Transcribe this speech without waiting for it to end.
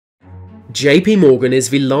JP Morgan is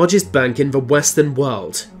the largest bank in the Western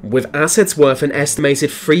world, with assets worth an estimated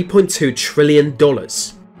 $3.2 trillion.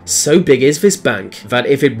 So big is this bank that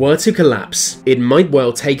if it were to collapse, it might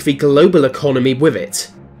well take the global economy with it.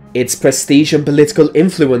 Its prestige and political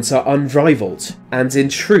influence are unrivaled, and in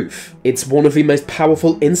truth, it's one of the most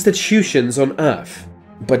powerful institutions on earth.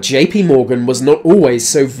 But JP Morgan was not always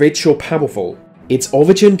so rich or powerful. Its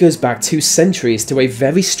origin goes back 2 centuries to a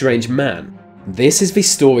very strange man. This is the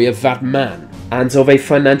story of that man, and of a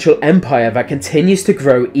financial empire that continues to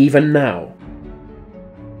grow even now.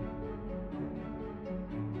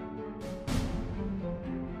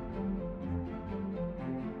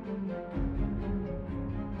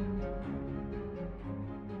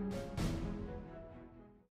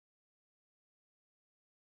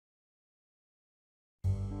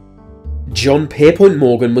 John Pierpont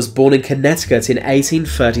Morgan was born in Connecticut in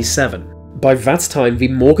 1837. By that time, the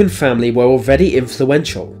Morgan family were already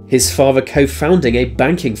influential, his father co-founding a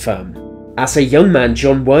banking firm. As a young man,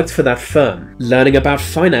 John worked for that firm, learning about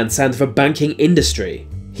finance and the banking industry.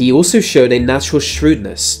 He also showed a natural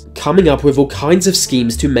shrewdness, coming up with all kinds of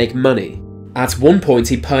schemes to make money. At one point,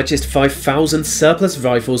 he purchased 5,000 surplus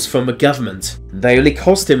rifles from the government. They only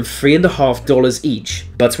cost him $3.50 each,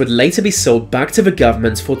 but would later be sold back to the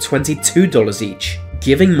government for $22 each,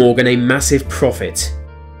 giving Morgan a massive profit.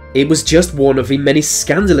 It was just one of the many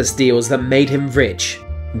scandalous deals that made him rich.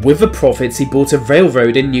 With the profits, he bought a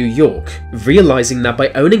railroad in New York, realizing that by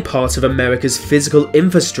owning part of America's physical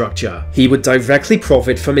infrastructure, he would directly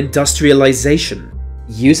profit from industrialization.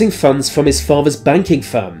 Using funds from his father's banking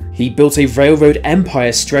firm, he built a railroad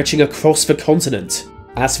empire stretching across the continent.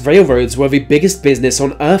 As railroads were the biggest business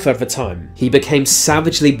on earth at the time, he became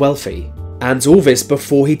savagely wealthy. And all this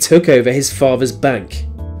before he took over his father's bank.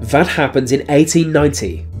 That happened in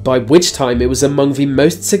 1890, by which time it was among the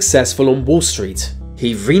most successful on Wall Street.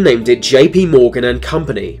 He renamed it JP Morgan &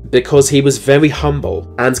 Company because he was very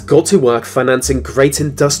humble and got to work financing great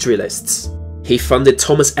industrialists. He funded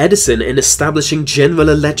Thomas Edison in establishing General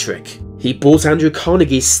Electric. He bought Andrew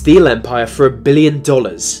Carnegie's steel empire for $1 billion,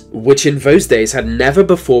 which in those days had never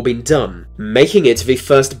before been done, making it the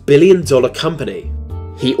first billion-dollar company.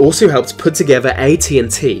 He also helped put together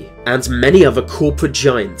AT&T and many other corporate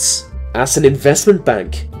giants. As an investment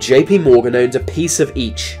bank, JP Morgan owned a piece of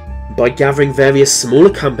each. By gathering various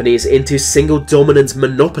smaller companies into single dominant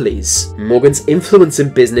monopolies, Morgan's influence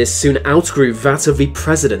in business soon outgrew that of the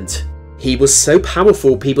president. He was so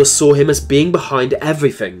powerful people saw him as being behind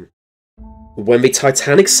everything. When the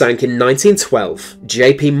Titanic sank in 1912,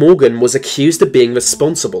 JP Morgan was accused of being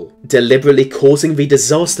responsible, deliberately causing the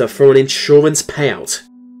disaster for an insurance payout.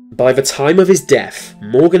 By the time of his death,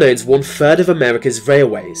 Morgan owns 1/3 of America's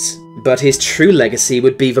railways, but his true legacy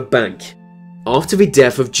would be the bank. After the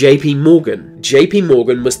death of JP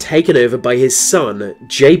Morgan was taken over by his son,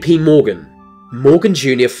 JP Morgan. Morgan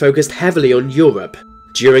Jr. focused heavily on Europe.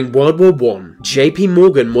 During World War I, JP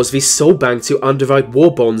Morgan was the sole bank to underwrite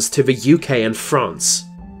war bonds to the UK and France.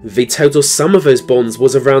 The total sum of those bonds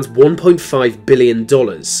was around $1.5 billion,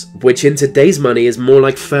 which in today's money is more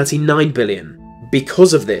like $39 billion.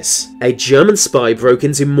 Because of this, a German spy broke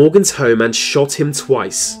into Morgan's home and shot him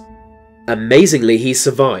twice. Amazingly, he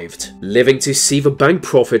survived, living to see the bank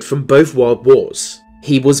profit from both world wars.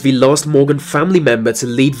 He was the last Morgan family member to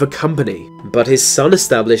lead the company, but his son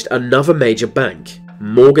established another major bank,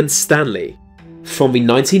 Morgan Stanley. From the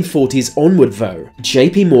 1940s onward though,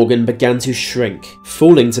 JP Morgan began to shrink,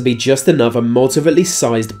 falling to be just another moderately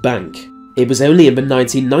sized bank. It was only in the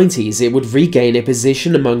 1990s it would regain a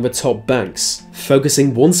position among the top banks,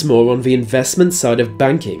 focusing once more on the investment side of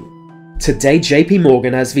banking. Today JP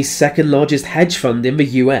Morgan has the 2nd largest hedge fund in the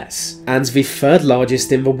US, and the 3rd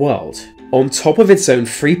largest in the world. On top of its own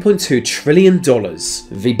 $3.2 trillion,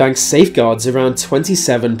 the bank safeguards around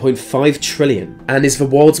 $27.5 trillion and is the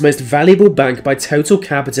world's most valuable bank by total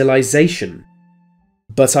capitalization.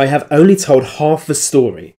 But I have only told half the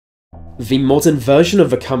story. The modern version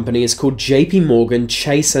of the company is called JP Morgan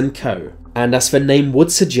Chase & Co. And as the name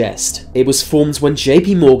would suggest, it was formed when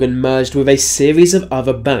JP Morgan merged with a series of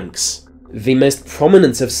other banks. The most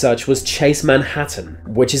prominent of such was Chase Manhattan,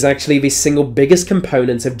 which is actually the single biggest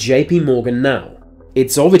component of JP Morgan now.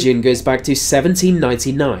 Its origin goes back to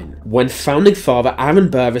 1799, when founding father Aaron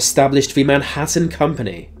Burr established the Manhattan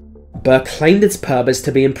Company. Burr claimed its purpose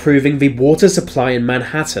to be improving the water supply in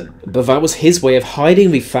Manhattan, but that was his way of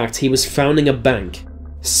hiding the fact he was founding a bank.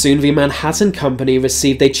 Soon the Manhattan Company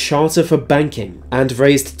received a charter for banking and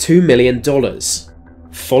raised $2 million.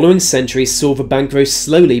 Following centuries saw the bank grow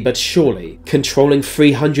slowly but surely, controlling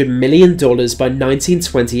 $300 million by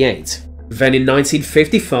 1928. Then in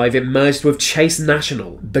 1955 it merged with Chase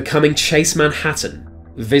National, becoming Chase Manhattan.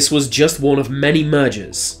 This was just one of many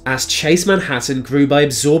mergers, as Chase Manhattan grew by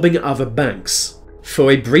absorbing other banks.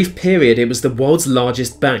 For a brief period it was the world's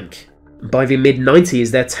largest bank. By the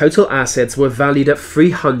mid-90s their total assets were valued at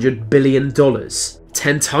 $300 billion,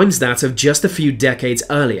 10 times that of just a few decades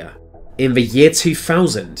earlier. In the year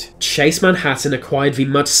 2000, Chase Manhattan acquired the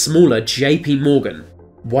much smaller JP Morgan.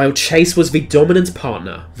 While Chase was the dominant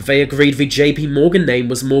partner, they agreed the JP Morgan name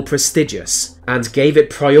was more prestigious and gave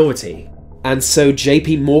it priority, and so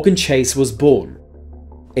JP Morgan Chase was born.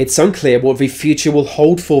 It's unclear what the future will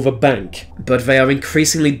hold for the bank, but they are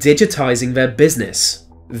increasingly digitizing their business.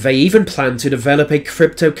 They even plan to develop a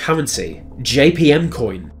cryptocurrency, JPM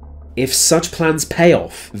Coin. If such plans pay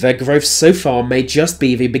off, their growth so far may just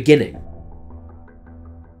be the beginning.